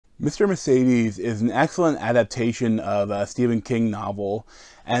Mr. Mercedes is an excellent adaptation of a Stephen King novel,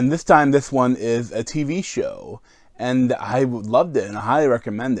 and this time this one is a TV show, and I loved it and I highly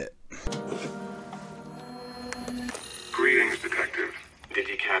recommend it. Greetings, Detective. Did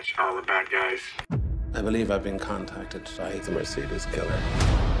you catch all the bad guys? I believe I've been contacted by the Mercedes killer.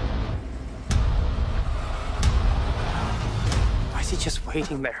 Why is he just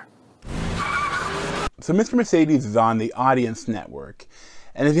waiting there? So Mr. Mercedes is on the Audience Network,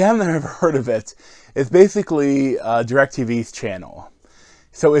 and if you haven't ever heard of it, it's basically DirecTV's channel.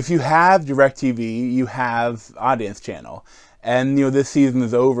 So if you have DirecTV, you have Audience channel, and this season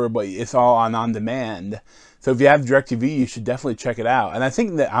is over, but it's all on demand. So if you have DirecTV, you should definitely check it out. And I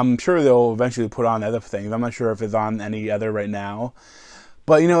think that I'm sure they'll eventually put on other things. I'm not sure if it's on any other right now,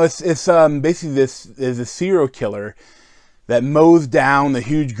 but it's basically this is a serial killer that mows down a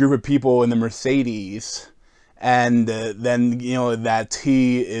huge group of people in the Mercedes. And then, that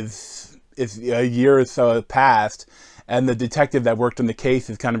he is a year or so past, and the detective that worked on the case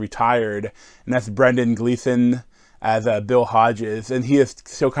is kind of retired, and that's Brendan Gleeson as Bill Hodges, and he is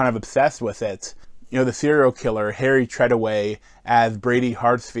still kind of obsessed with it. The serial killer, Harry Treadaway, as Brady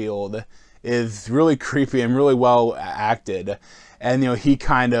Hartsfield, is really creepy and really well acted. And, he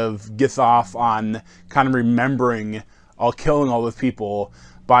kind of gets off on kind of remembering killing all those people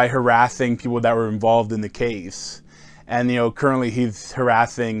by harassing people that were involved in the case. And, currently he's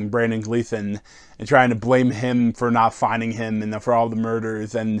harassing Brendan Gleeson and trying to blame him for not finding him and for all the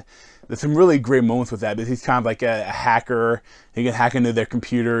murders. And there's some really great moments with that, because he's kind of like a hacker. He can hack into their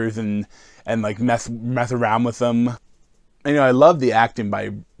computers and like mess around with them. And, I love the acting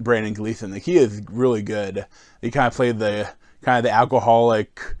by Brendan Gleeson. Like, he is really good. He kind of played the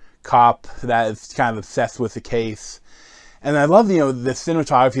alcoholic cop that is kind of obsessed with the case. And I love, the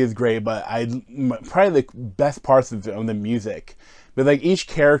cinematography is great, but probably the best parts of the music. But like, each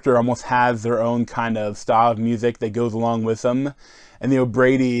character almost has their own kind of style of music that goes along with them. And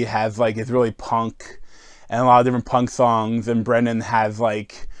Brady has it's really punk and a lot of different punk songs, and Brendan has a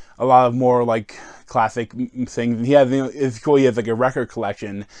lot of more classic things. And he has, it's cool, he has a record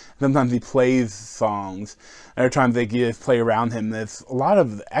collection. Sometimes he plays songs. Other times they just play around him. There's a lot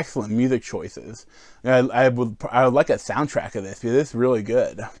of excellent music choices. I would like a soundtrack of this, because it's really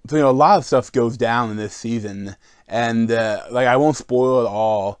good. So a lot of stuff goes down in this season, and I won't spoil it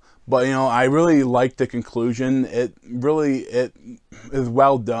all, but I really like the conclusion. It is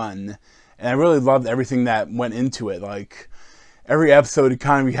well done, and I really loved everything that went into it. Every episode, it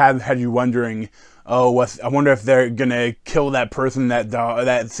kind of had you wondering, oh, I wonder if they're gonna kill that person,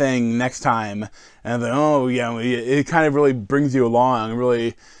 that thing next time. And then, oh yeah, it kind of really brings you along.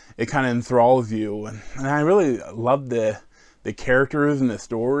 It kind of enthralls you, and I really love the characters and the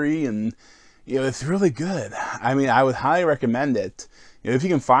story, and it's really good. I mean, I would highly recommend it. If you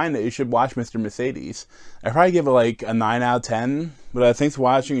can find it, you should watch Mr. Mercedes. I'd probably give it a 9 out of 10. But thanks for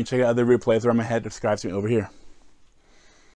watching, and check out other replays around my head. Subscribe to me over here.